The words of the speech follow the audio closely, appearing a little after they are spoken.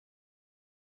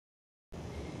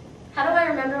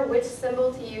remember which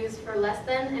symbol to use for less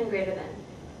than and greater than.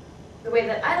 The way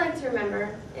that I like to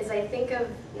remember is I think of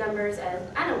numbers as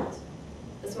animals.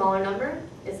 The smaller number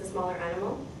is the smaller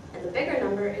animal, and the bigger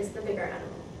number is the bigger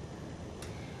animal.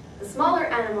 The smaller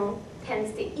animal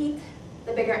tends to eat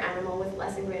the bigger animal with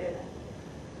less and greater than.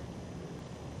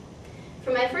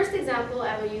 For my first example,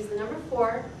 I will use the number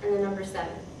 4 and the number 7.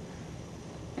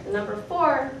 The number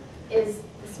 4 is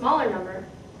the smaller number,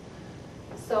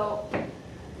 so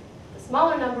the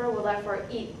smaller number will therefore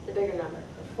eat the bigger number.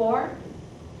 The 4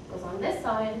 goes on this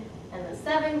side, and the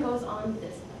 7 goes on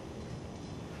this side.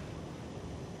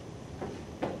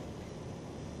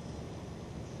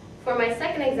 For my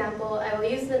second example, I will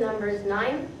use the numbers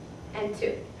 9 and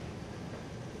 2.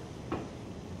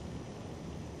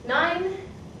 9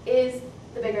 is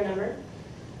the bigger number,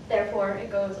 therefore it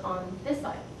goes on this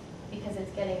side, because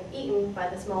it's getting eaten by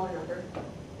the smaller number,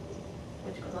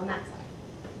 which goes on that side.